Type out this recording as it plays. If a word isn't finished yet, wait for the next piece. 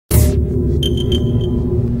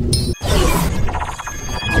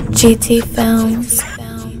GT Films.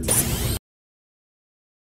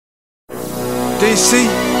 DC,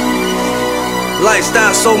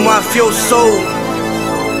 lifestyle so mafioso.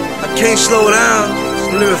 I can't slow down,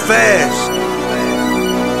 I'm living fast.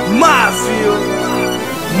 Mafia.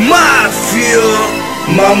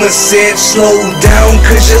 Mama said slow down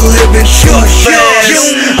cause you're living too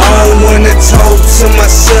fast. I don't wanna talk to my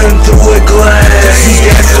son through a glass. You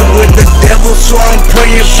dancing with the devil, so I'm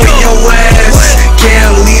praying for your ass.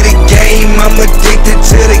 Can't leave the game, I'm addicted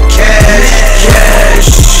to the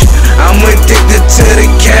cash. I'm addicted to the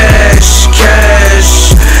cash.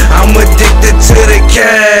 I'm addicted to the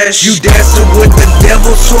cash. You dancing with the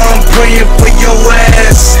devil, so I'm praying for your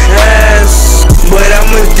ass. But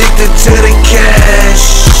I'm addicted to the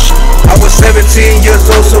cash. I was 17 years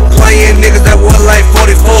old, so playing niggas that were like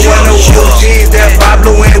 44. I know OGs that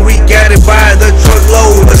Pablo and we got it by the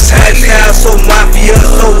truckload. Lifestyle so mafia,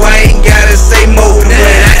 so I ain't gotta say more. But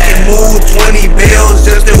I can move 20 bills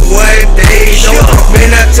just in one day.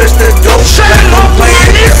 Man, I touch the dope like I'm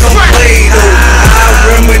playing with some Play-Doh. I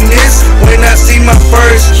reminisce when I see my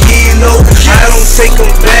first kilo. I don't take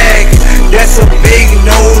them back, that's a big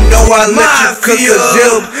no-no. I let you cook a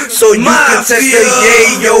zip so you can test the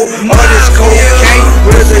yayo. All this cocaine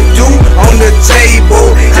residue on the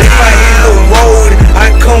table. If I hit the road, I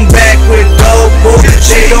come back with double.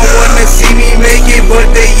 They don't wanna see me make it, but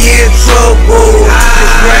they in trouble.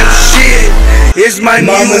 This rap shit is my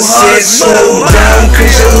Mama new said hustle. slow down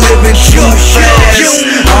cause you're living too fast.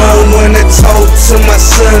 I don't wanna talk to my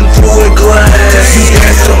son through a glass. You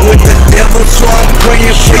dancing with the devil, so I'm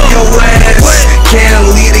praying for your ass.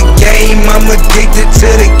 Can't leave the game, I'm addicted to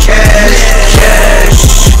the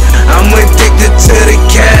cash. I'm addicted to the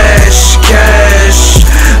cash.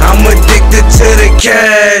 I'm addicted to the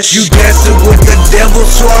cash. You dancing with the devil,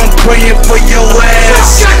 so I'm praying for your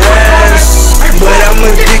ass. But I'm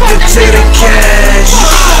addicted to the cash.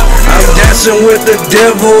 I'm dancing with the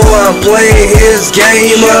devil, I'm playing his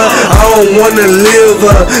game. I don't wanna live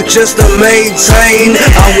just to maintain.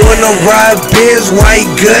 I wanna ride biz, white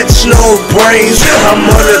guts, no brains. I'm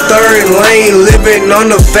on the third lane, living on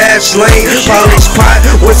the fast lane. Polish pot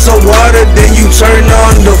with some water, then you turn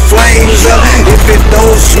on the flames. If it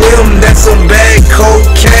don't swim, that's some bad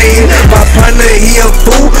cocaine. My partner, he a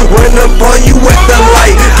fool, run up on you at the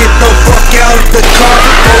light. Get the fuck out the car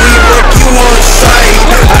before we wreck you on sight.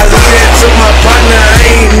 I leave that to my partner, I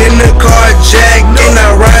ain't in the car jack. Then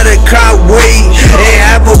I ride a car weight and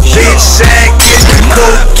have a bitch sack.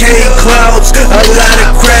 Cocaine clouds, a lot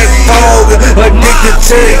of crack fog. Addicted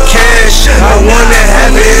to the cash, I wanna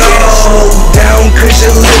have it all down cause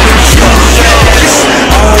you're living too fast.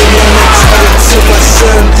 I don't wanna talk to my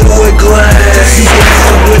son through a glass. You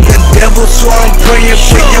dancing with the devil, so I'm praying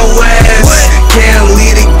for your ass. Can't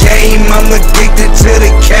leave the game, I'm addicted to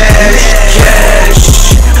the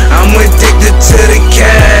cash. I'm addicted to the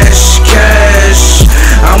cash.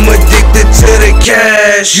 I'm addicted to the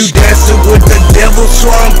cash. You dancing with the devil, so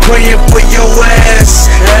I'm praying for your ass.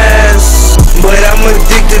 But I'm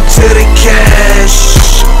addicted to the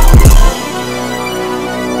cash.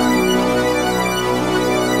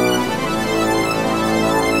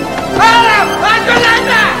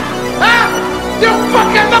 You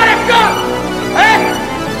fucking motherfucker! Hey!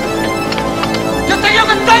 You think you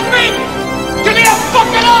can take me? You need a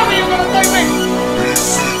fucking army, you're gonna take me!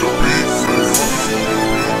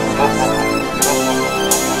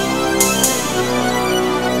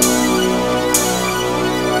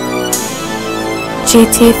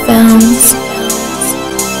 GT Films.